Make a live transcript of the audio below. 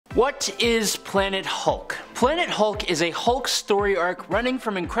What is Planet Hulk? Planet Hulk is a Hulk story arc running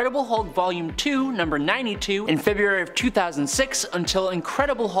from Incredible Hulk Volume 2, number 92 in February of 2006 until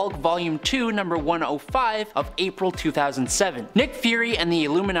Incredible Hulk Volume 2, number 105 of April 2007. Nick Fury and the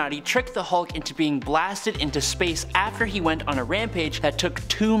Illuminati tricked the Hulk into being blasted into space after he went on a rampage that took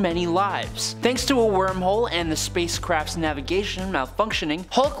too many lives. Thanks to a wormhole and the spacecraft's navigation malfunctioning,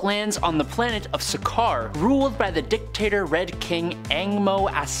 Hulk lands on the planet of Sakaar, ruled by the dictator Red King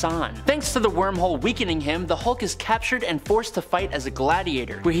Angmo Asan. Thanks to the wormhole weakening him, the Hulk is captured and forced to fight as a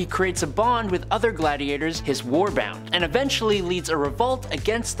gladiator, where he creates a bond with other gladiators, his warbound, and eventually leads a revolt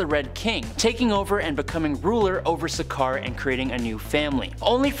against the Red King, taking over and becoming ruler over Sakaar and creating a new family.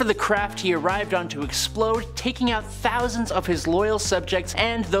 Only for the craft he arrived on to explode, taking out thousands of his loyal subjects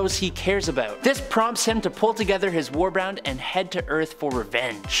and those he cares about. This prompts him to pull together his warbound and head to Earth for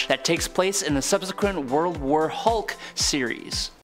revenge. That takes place in the subsequent World War Hulk series.